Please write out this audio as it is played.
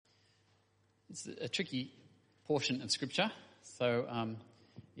It's a tricky portion of Scripture, so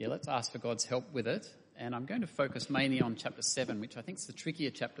let's ask for God's help with it. And I'm going to focus mainly on chapter 7, which I think is the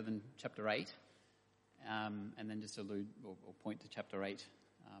trickier chapter than chapter 8, and then just allude or point to chapter 8,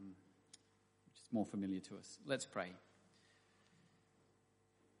 which is more familiar to us. Let's pray.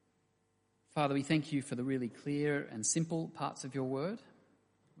 Father, we thank you for the really clear and simple parts of your word.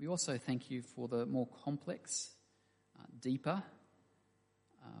 We also thank you for the more complex, deeper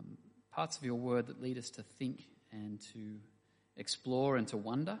parts of your word that lead us to think and to explore and to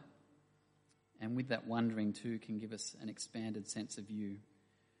wonder. And with that wondering too can give us an expanded sense of you.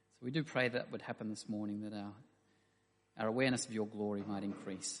 So we do pray that would happen this morning, that our awareness of your glory might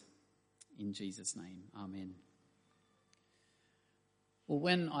increase. In Jesus' name, amen. Well,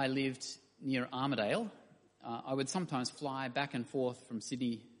 when I lived near Armidale, I would sometimes fly back and forth from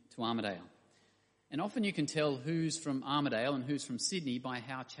Sydney to Armidale. And often you can tell who's from Armidale and who's from Sydney by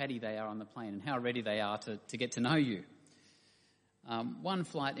how chatty they are on the plane and how ready they are to get to know you. One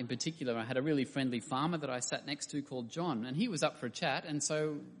flight in particular, I had a really friendly farmer that I sat next to called John, and he was up for a chat, and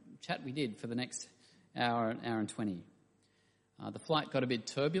so chat we did for the next hour and 20. The flight got a bit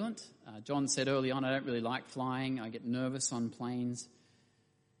turbulent. John said early on, I don't really like flying. I get nervous on planes.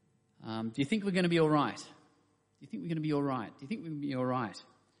 Do you think we're going to be all right? Do you think we're going to be all right? Do you think we're going to be all right?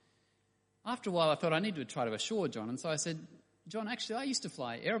 After a while, I thought I need to try to assure John, and so I said, John, actually, I used to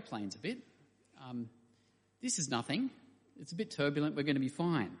fly airplanes a bit. This is nothing. It's a bit turbulent. We're going to be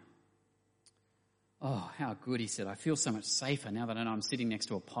fine. Oh, how good, he said. I feel so much safer now that I know I'm sitting next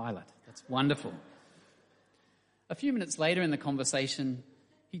to a pilot. That's wonderful. A few minutes later in the conversation,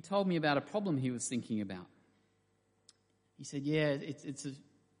 he told me about a problem he was thinking about. He said,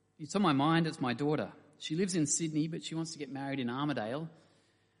 it's on my mind. It's my daughter. She lives in Sydney, but she wants to get married in Armidale.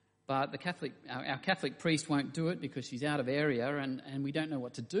 But our Catholic priest won't do it because she's out of area and we don't know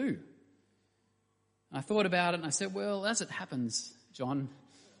what to do. I thought about it and I said, well, as it happens, John,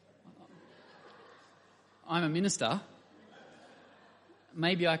 I'm a minister.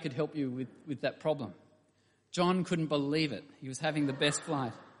 Maybe I could help you with that problem. John couldn't believe it. He was having the best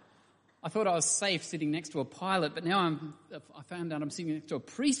flight. I thought I was safe sitting next to a pilot, but now I found out I'm sitting next to a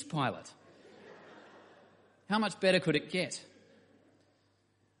priest pilot. How much better could it get?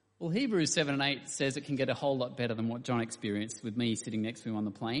 Well, Hebrews 7 and 8 says it can get a whole lot better than what John experienced with me sitting next to him on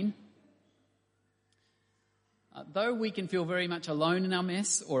the plane. Though we can feel very much alone in our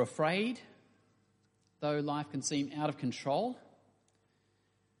mess or afraid, though life can seem out of control,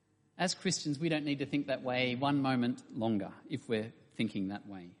 as Christians we don't need to think that way one moment longer if we're thinking that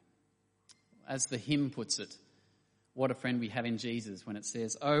way. As the hymn puts it, what a friend we have in Jesus when it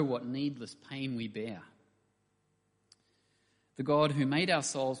says, oh, what needless pain we bear. The God who made our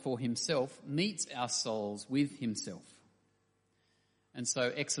souls for himself meets our souls with himself. And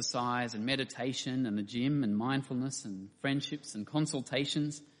so exercise and meditation and the gym and mindfulness and friendships and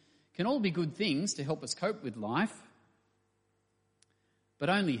consultations can all be good things to help us cope with life, but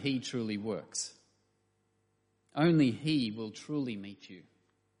only he truly works. Only he will truly meet you.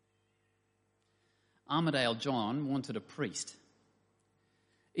 Armidale John wanted a priest,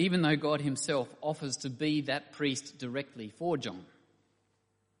 even though God himself offers to be that priest directly for John.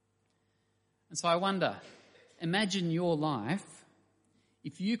 And so I wonder, imagine your life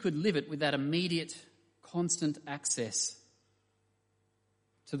if you could live it with that immediate, constant access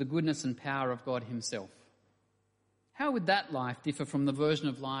to the goodness and power of God himself. How would that life differ from the version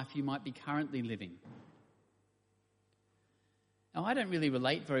of life you might be currently living? Now, I don't really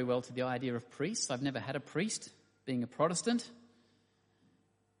relate very well to the idea of priests. I've never had a priest, being a Protestant.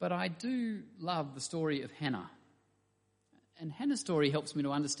 But I do love the story of Hannah. And Hannah's story helps me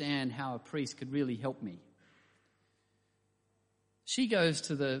to understand how a priest could really help me. She goes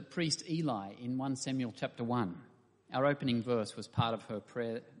to the priest Eli in 1 Samuel chapter 1. Our opening verse was part of her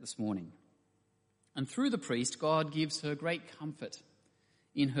prayer this morning. And through the priest, God gives her great comfort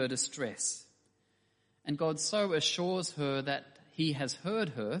in her distress. And God so assures her that he has heard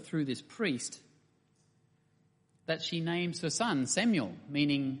her through this priest that she names her son Samuel,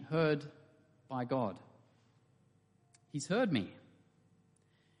 meaning heard by God. He's heard me.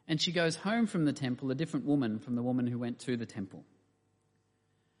 And she goes home from the temple, a different woman from the woman who went to the temple.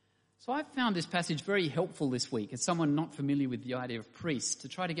 So I've found this passage very helpful this week as someone not familiar with the idea of priests to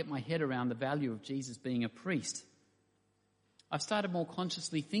try to get my head around the value of Jesus being a priest. I've started more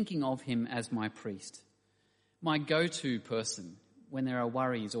consciously thinking of him as my priest, my go-to person when there are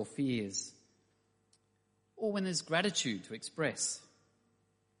worries or fears, or when there's gratitude to express.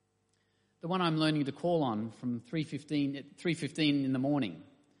 The one I'm learning to call on from 3:15 in the morning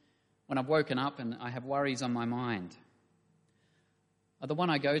when I've woken up and I have worries on my mind. The one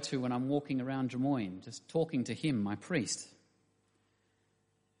I go to when I'm walking around Drummoyne, just talking to him, my priest.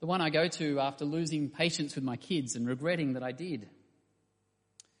 The one I go to after losing patience with my kids and regretting that I did.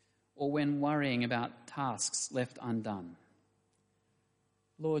 Or when worrying about tasks left undone.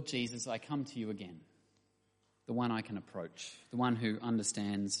 Lord Jesus, I come to you again. The one I can approach. The one who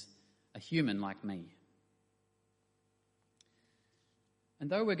understands a human like me. And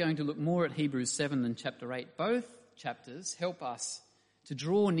though we're going to look more at Hebrews 7 than chapter 8, both chapters help us to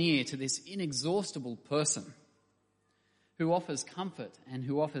draw near to this inexhaustible person who offers comfort and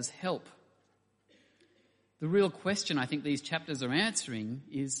who offers help. The real question I think these chapters are answering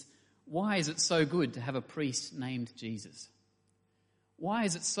is, why is it so good to have a priest named Jesus? Why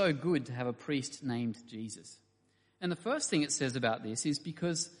is it so good to have a priest named Jesus? And the first thing it says about this is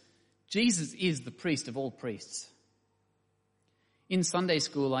because Jesus is the priest of all priests. In Sunday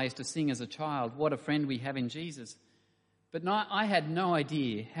school, I used to sing as a child, "What a friend we have in Jesus." But I had no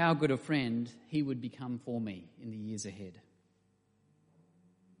idea how good a friend he would become for me in the years ahead.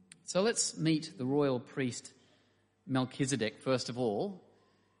 So let's meet the royal priest Melchizedek first of all,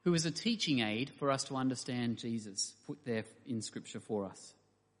 who is a teaching aid for us to understand Jesus, put there in Scripture for us.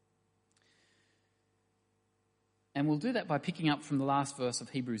 And we'll do that by picking up from the last verse of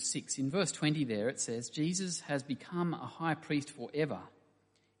Hebrews 6. In verse 20 there it says, Jesus has become a high priest forever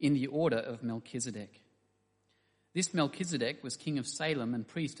in the order of Melchizedek. This Melchizedek was king of Salem and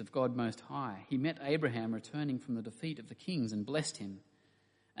priest of God Most High. He met Abraham returning from the defeat of the kings and blessed him.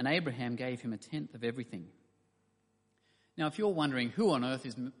 And Abraham gave him a tenth of everything. Now, if you're wondering who on earth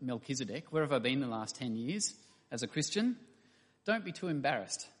is Melchizedek, where have I been the last 10 years as a Christian? Don't be too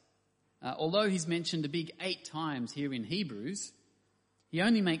embarrassed. Although he's mentioned a big 8 times here in Hebrews, he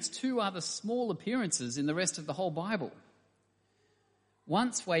only makes 2 other small appearances in the rest of the whole Bible.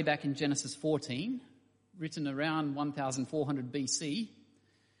 Once way back in Genesis 14, written around 1400 BC,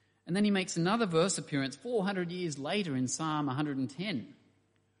 and then he makes another verse appearance 400 years later in Psalm 110.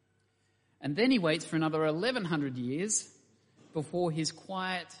 And then he waits for another 1100 years before his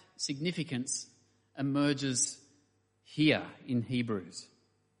quiet significance emerges here in Hebrews.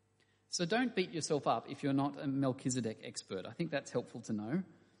 So don't beat yourself up if you're not a Melchizedek expert. I think that's helpful to know.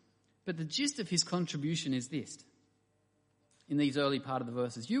 But the gist of his contribution is this. In these early part of the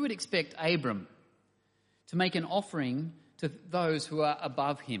verses, you would expect Abram to make an offering to those who are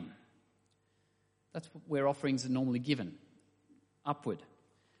above him. That's where offerings are normally given, upward.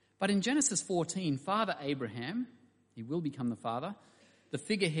 But in Genesis 14, Father Abraham, he will become the father, the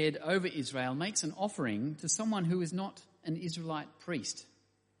figurehead over Israel, makes an offering to someone who is not an Israelite priest.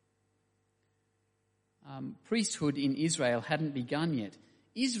 Priesthood in Israel hadn't begun yet.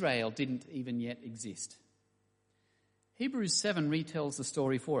 Israel didn't even yet exist. Hebrews 7 retells the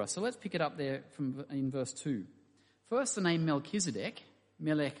story for us. So let's pick it up there in verse 2. First, the name Melchizedek,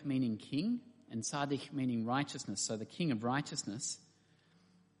 Melech meaning king, and Tzaddik meaning righteousness, so the king of righteousness.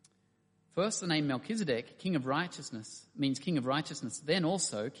 First, the name Melchizedek, king of righteousness, means king of righteousness, then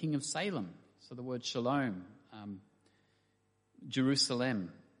also king of Salem. So the word Shalom,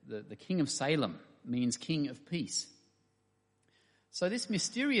 Jerusalem, the king of Salem means king of peace. So this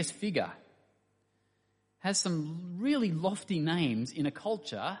mysterious figure has some really lofty names in a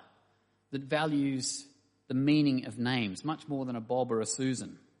culture that values the meaning of names much more than a Bob or a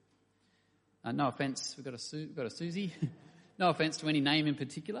Susan. No offence, we've got a Susie. No offence to any name in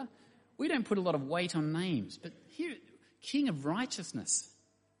particular. We don't put a lot of weight on names, but here, King of Righteousness,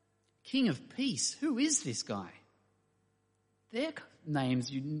 King of Peace. Who is this guy? Their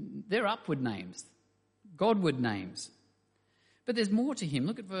names, they're upward names, Godward names. But there's more to him.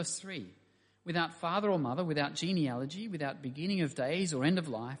 Look at verse 3. Without father or mother, without genealogy, without beginning of days or end of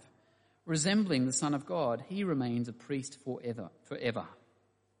life, resembling the Son of God, he remains a priest forever.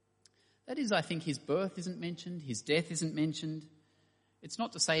 That is, I think his birth isn't mentioned, his death isn't mentioned. It's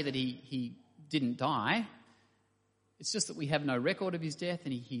not to say that he didn't die. It's just that we have no record of his death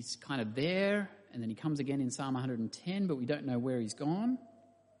and he's kind of there, and then he comes again in Psalm 110, but we don't know where he's gone.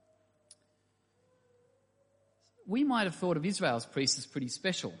 We might have thought of Israel's priests as pretty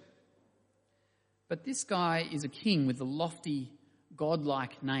special. But this guy is a king with the lofty,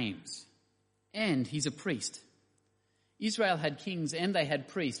 godlike names. And he's a priest. Israel had kings and they had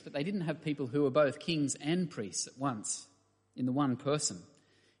priests, but they didn't have people who were both kings and priests at once, in the one person.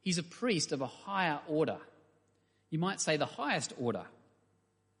 He's a priest of a higher order. You might say the highest order.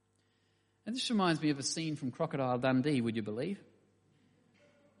 And this reminds me of a scene from Crocodile Dundee, would you believe?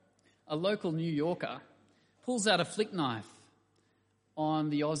 A local New Yorker pulls out a flick knife on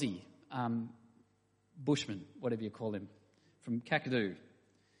the Aussie, bushman, whatever you call him, from Kakadu.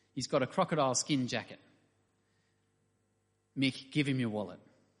 He's got a crocodile skin jacket. Mick, give him your wallet.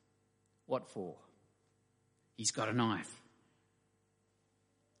 What for? He's got a knife.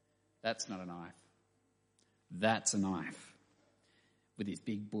 That's not a knife. That's a knife. With his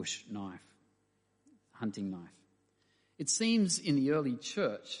big bush knife. Hunting knife. It seems in the early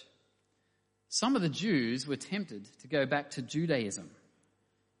church, some of the Jews were tempted to go back to Judaism.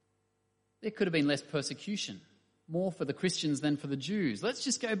 There could have been less persecution, more for the Christians than for the Jews. Let's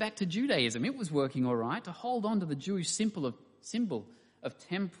just go back to Judaism. It was working all right to hold on to the Jewish symbol of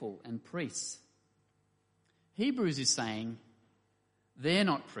temple and priests. Hebrews is saying, they're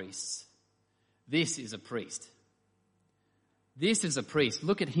not priests. This is a priest. This is a priest.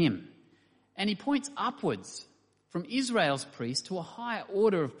 Look at him. And he points upwards from Israel's priest to a higher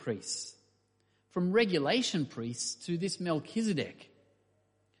order of priests, from regulation priests to this Melchizedek.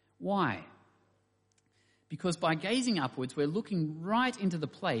 Why? Because by gazing upwards, we're looking right into the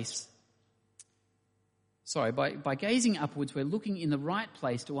place. By gazing upwards, we're looking in the right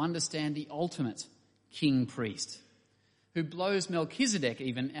place to understand the ultimate king priest, who blows Melchizedek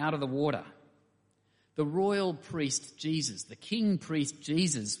even out of the water. The royal priest Jesus, the king priest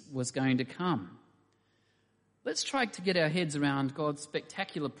Jesus, was going to come. Let's try to get our heads around God's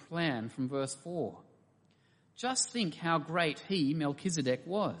spectacular plan from verse 4. Just think how great he, Melchizedek,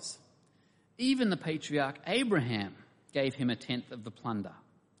 was. Even the patriarch Abraham gave him a tenth of the plunder,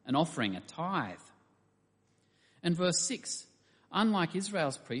 an offering, a tithe. And verse 6, unlike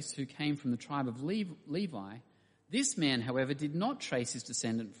Israel's priests who came from the tribe of Levi, this man, however, did not trace his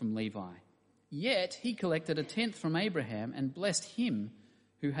descendant from Levi. Yet he collected a tenth from Abraham and blessed him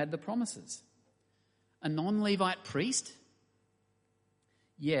who had the promises. A non-Levite priest?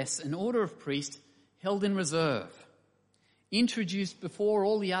 Yes, an order of priest held in reserve, introduced before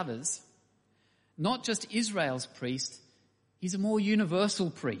all the others. Not just Israel's priest, he's a more universal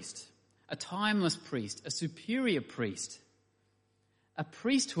priest, a timeless priest, a superior priest, a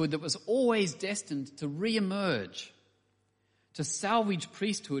priesthood that was always destined to re-emerge, to salvage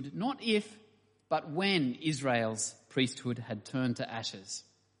priesthood, not if, but when Israel's priesthood had turned to ashes.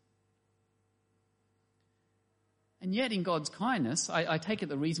 And yet in God's kindness, I take it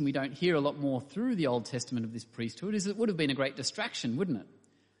the reason we don't hear a lot more through the Old Testament of this priesthood is it would have been a great distraction, wouldn't it?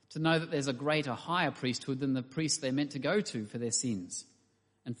 To know that there's a greater, higher priesthood than the priests they're meant to go to for their sins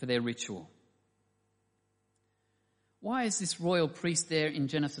and for their ritual. Why is this royal priest there in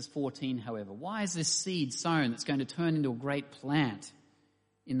Genesis 14, however? Why is this seed sown that's going to turn into a great plant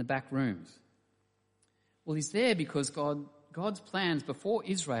in the back rooms? Well, he's there because God's plans before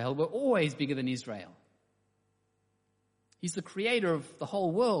Israel were always bigger than Israel. He's the creator of the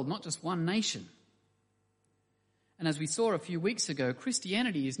whole world, not just one nation. And as we saw a few weeks ago,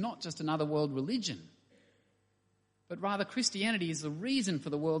 Christianity is not just another world religion, but rather Christianity is the reason for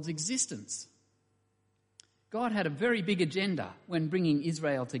the world's existence. God had a very big agenda when bringing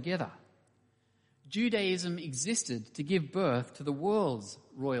Israel together. Judaism existed to give birth to the world's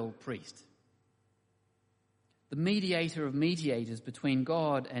royal priest, the mediator of mediators between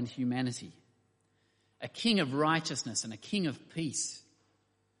God and humanity, a king of righteousness and a king of peace,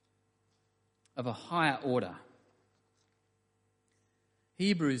 of a higher order.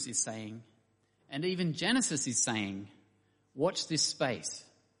 Hebrews is saying, and even Genesis is saying, watch this space.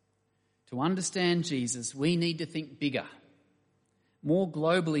 To understand Jesus, we need to think bigger, more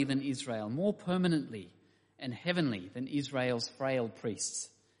globally than Israel, more permanently and heavenly than Israel's frail priests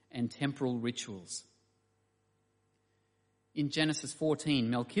and temporal rituals. In Genesis 14,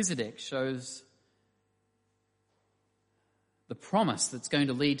 Melchizedek shows the promise that's going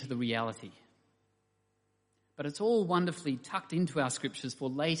to lead to the reality. But it's all wonderfully tucked into our scriptures for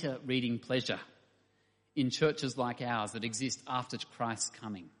later reading pleasure in churches like ours that exist after Christ's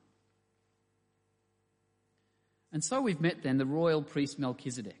coming. And so we've met then the royal priest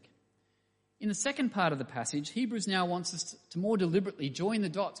Melchizedek. In the second part of the passage, Hebrews now wants us to more deliberately join the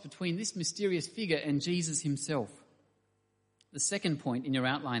dots between this mysterious figure and Jesus himself. The second point in your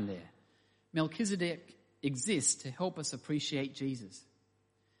outline there, Melchizedek exists to help us appreciate Jesus.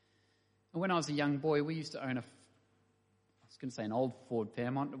 And when I was a young boy, we used to own an old Ford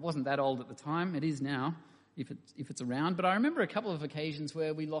Fairmont. It wasn't that old at the time. It is now, if it's around. But I remember a couple of occasions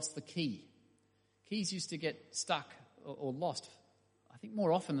where we lost the key. Keys used to get stuck or lost, I think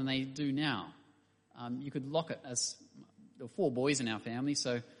more often than they do now. You could lock it as there were 4 boys in our family,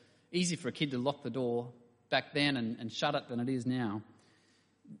 so easy for a kid to lock the door back then and shut it than it is now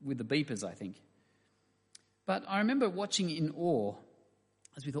with the beepers, I think. But I remember watching in awe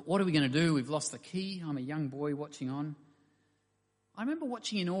as we thought, what are we going to do? We've lost the key. I'm a young boy watching on. I remember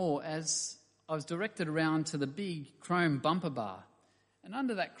watching in awe as I was directed around to the big chrome bumper bar. And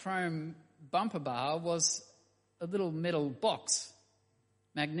under that chrome bumper bar was a little metal box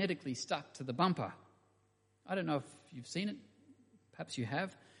magnetically stuck to the bumper. I don't know if you've seen it. Perhaps you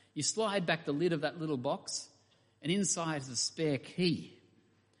have. You slide back the lid of that little box, and inside is a spare key.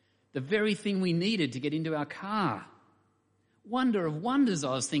 The very thing we needed to get into our car. Wonder of wonders,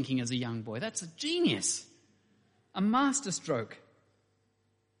 I was thinking as a young boy. That's a genius. A masterstroke.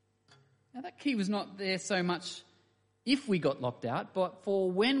 Now that key was not there so much if we got locked out, but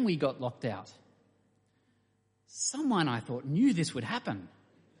for when we got locked out. Someone, I thought, knew this would happen.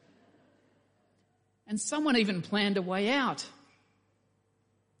 And someone even planned a way out.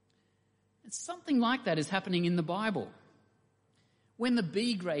 And something like that is happening in the Bible. When the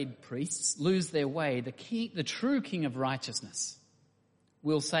B-grade priests lose their way, the true King of righteousness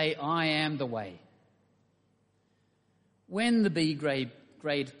will say, I am the way. When the B-grade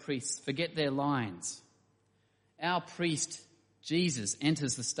priests forget their lines, our priest, Jesus,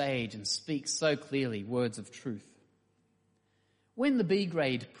 enters the stage and speaks so clearly words of truth. When the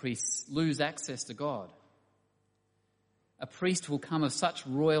B-grade priests lose access to God, a priest will come of such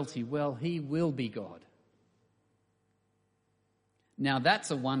royalty, well, he will be God. Now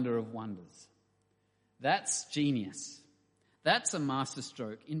that's a wonder of wonders. That's genius. That's a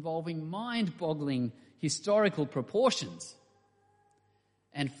masterstroke involving mind-boggling historical proportions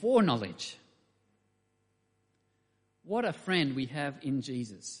and foreknowledge. What a friend we have in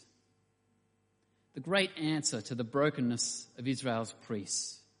Jesus. The great answer to the brokenness of Israel's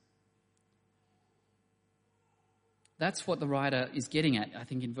priests. That's what the writer is getting at, I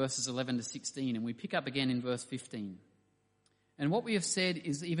think, in verses 11 to 16, and we pick up again in verse 15. And what we have said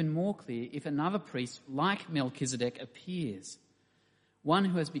is even more clear if another priest like Melchizedek appears, one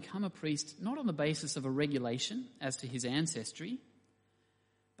who has become a priest not on the basis of a regulation as to his ancestry,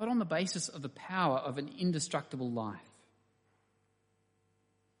 but on the basis of the power of an indestructible life.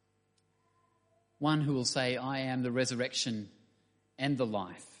 One who will say, I am the resurrection and the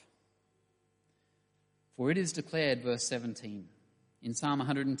life. For it is declared, verse 17, in Psalm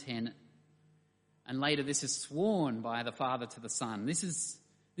 110, and later this is sworn by the Father to the Son. This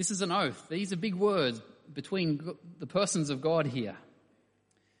is an oath. These are big words between the persons of God here.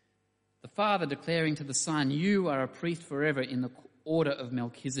 The Father declaring to the Son, you are a priest forever in the order of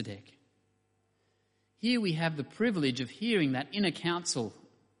Melchizedek. Here we have the privilege of hearing that inner council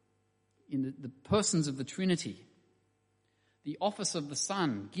in the persons of the Trinity. The office of the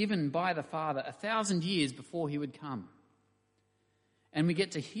Son given by the Father 1,000 years before he would come. And we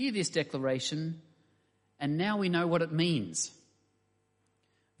get to hear this declaration, and now we know what it means.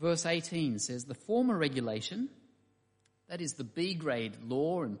 Verse 18 says, the former regulation, that is the B-grade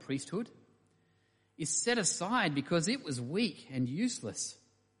law and priesthood, is set aside because it was weak and useless.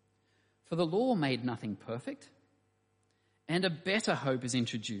 For the law made nothing perfect, and a better hope is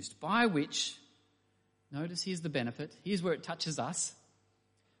introduced, by which, notice here's the benefit, here's where it touches us,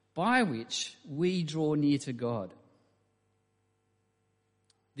 by which we draw near to God.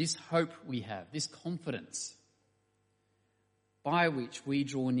 This hope we have, this confidence, by which we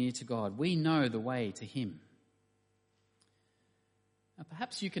draw near to God. We know the way to him. Now,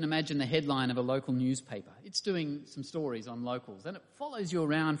 perhaps you can imagine the headline of a local newspaper. It's doing some stories on locals, and it follows you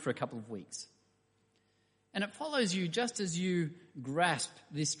around for a couple of weeks. And it follows you just as you grasp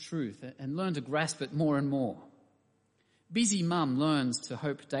this truth and learn to grasp it more and more. Busy mum learns to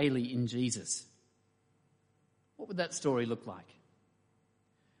hope daily in Jesus. What would that story look like?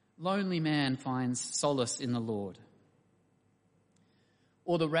 Lonely man finds solace in the Lord.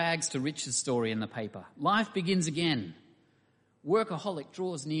 Or the rags to riches story in the paper. Life begins again. Workaholic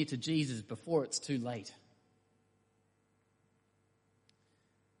draws near to Jesus before it's too late.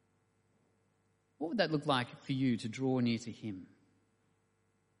 What would that look like for you to draw near to him?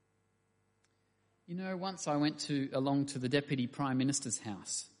 You know, once I went along to the Deputy Prime Minister's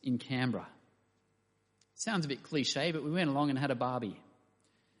house in Canberra. Sounds a bit cliche, but we went along and had a barbie.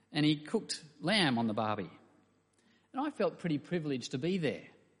 And he cooked lamb on the barbie. And I felt pretty privileged to be there.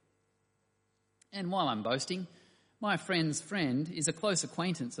 And while I'm boasting, my friend's friend is a close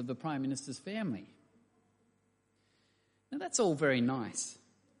acquaintance of the Prime Minister's family. Now that's all very nice.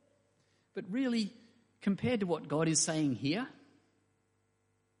 But really, compared to what God is saying here,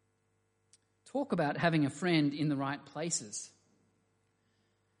 talk about having a friend in the right places.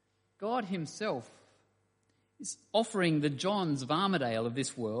 God himself is offering the Johns of Armidale of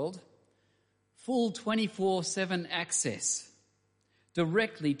this world full 24/7 access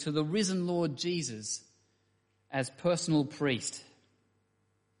directly to the risen Lord Jesus as personal priest.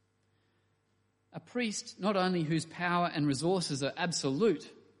 A priest not only whose power and resources are absolute,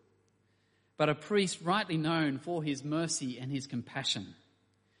 but a priest rightly known for his mercy and his compassion.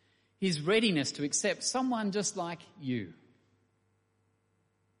 his readiness to accept someone just like you.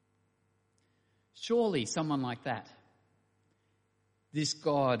 Surely someone like that, this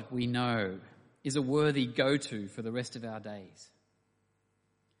God we know, is a worthy go-to for the rest of our days.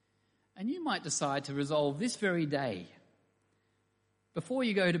 And you might decide to resolve this very day, before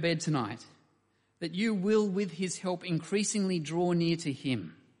you go to bed tonight, that you will, with his help, increasingly draw near to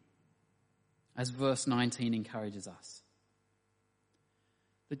him, as verse 19 encourages us.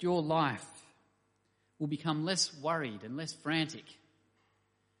 That your life will become less worried and less frantic,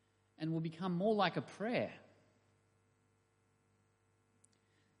 and will become more like a prayer.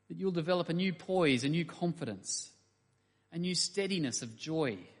 That you'll develop a new poise, a new confidence, a new steadiness of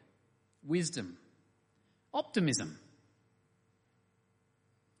joy, wisdom, optimism.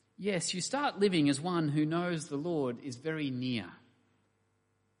 Yes, you start living as one who knows the Lord is very near.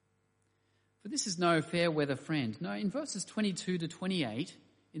 For this is no fair weather friend. No, in verses 22 to 28,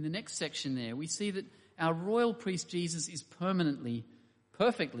 in the next section there, we see that our royal priest Jesus is perfectly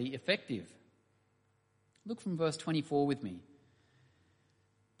effective. Look from verse 24 with me.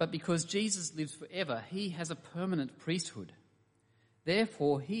 But because Jesus lives forever, he has a permanent priesthood.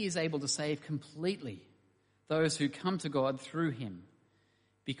 Therefore, he is able to save completely those who come to God through him,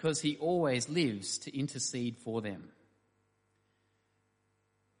 because he always lives to intercede for them.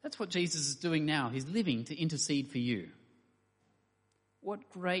 That's what Jesus is doing now. He's living to intercede for you.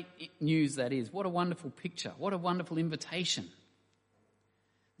 What great news that is. What a wonderful picture. What a wonderful invitation.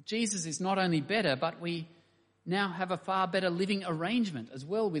 Jesus is not only better, but we now have a far better living arrangement as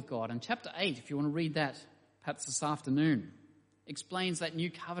well with God. And chapter 8, if you want to read that perhaps this afternoon, explains that new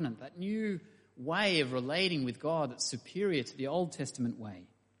covenant, that new way of relating with God that's superior to the Old Testament way.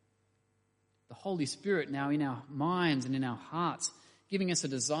 The Holy Spirit now in our minds and in our hearts, giving us a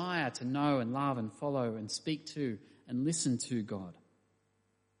desire to know and love and follow and speak to and listen to God.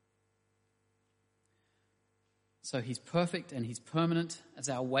 So he's perfect and he's permanent as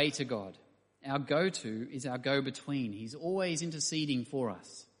our way to God. Our go-to is our go-between. He's always interceding for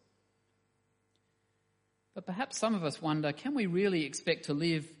us. But perhaps some of us wonder, can we really expect to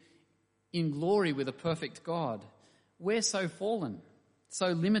live in glory with a perfect God? We're so fallen, so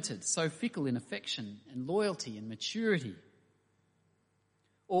limited, so fickle in affection and loyalty and maturity.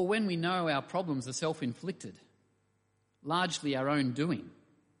 Or when we know our problems are self-inflicted, largely our own doing,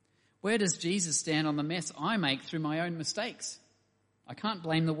 where does Jesus stand on the mess I make through my own mistakes? I can't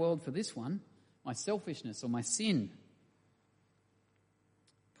blame the world for this one, my selfishness or my sin.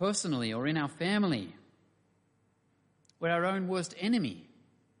 Personally or in our family, we're our own worst enemy.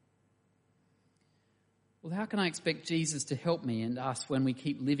 Well, how can I expect Jesus to help me and us when we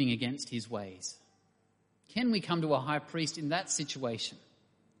keep living against his ways? Can we come to a high priest in that situation?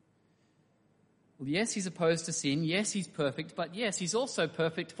 Well, yes, he's opposed to sin. Yes, he's perfect. But yes, he's also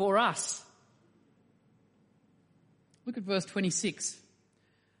perfect for us. Look at verse 26.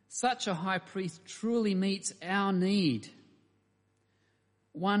 Such a high priest truly meets our need.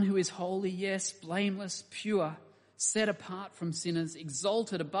 One who is holy, yes, blameless, pure, set apart from sinners,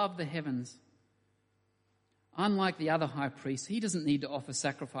 exalted above the heavens. Unlike the other high priests, he doesn't need to offer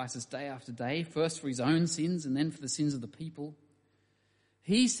sacrifices day after day, first for his own sins and then for the sins of the people.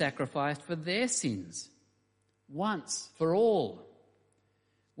 He sacrificed for their sins once for all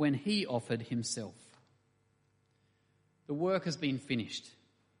when he offered himself. The work has been finished.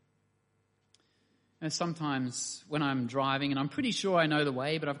 You know, sometimes when I'm driving and I'm pretty sure I know the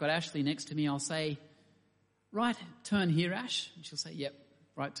way, but I've got Ashley next to me, I'll say, right turn here, Ash. And she'll say, yep,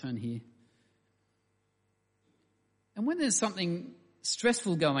 right turn here. And when there's something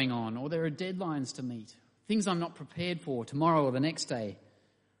stressful going on, or there are deadlines to meet, things I'm not prepared for tomorrow or the next day,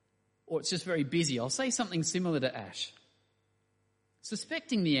 or it's just very busy, I'll say something similar to Ash,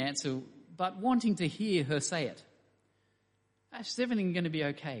 suspecting the answer, but wanting to hear her say it. Ash, is everything going to be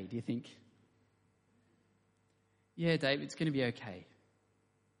okay, do you think? Yeah, Dave, it's going to be okay.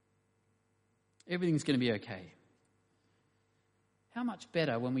 Everything's going to be okay. How much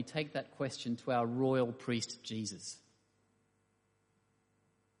better when we take that question to our royal priest, Jesus?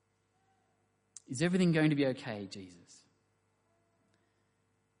 Is everything going to be okay, Jesus?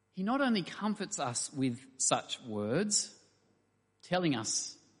 He not only comforts us with such words, telling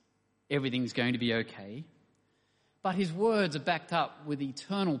us everything's going to be okay, but his words are backed up with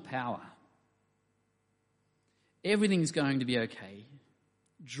eternal power. Everything's going to be okay.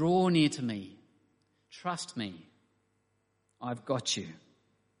 Draw near to me. Trust me. I've got you.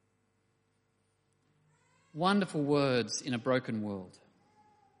 Wonderful words in a broken world.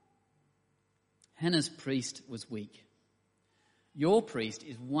 Hannah's priest was weak. Your priest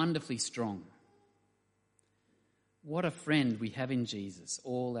is wonderfully strong. What a friend we have in Jesus,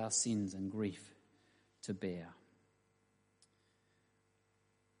 all our sins and grief to bear.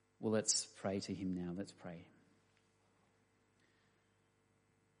 Well, let's pray to him now. Let's pray.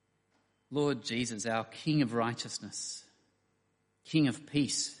 Lord Jesus, our King of righteousness, King of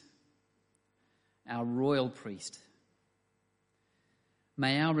peace, our royal priest,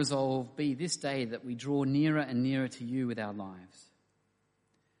 may our resolve be this day that we draw nearer and nearer to you with our lives.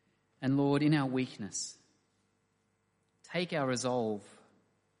 And Lord, in our weakness, take our resolve,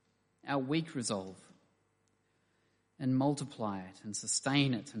 our weak resolve, and multiply it and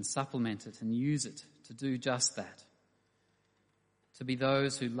sustain it and supplement it and use it to do just that, to be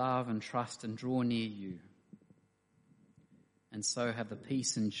those who love and trust and draw near you, and so have the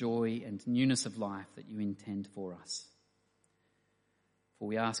peace and joy and newness of life that you intend for us. For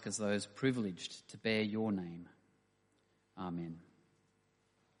we ask as those privileged to bear your name. Amen.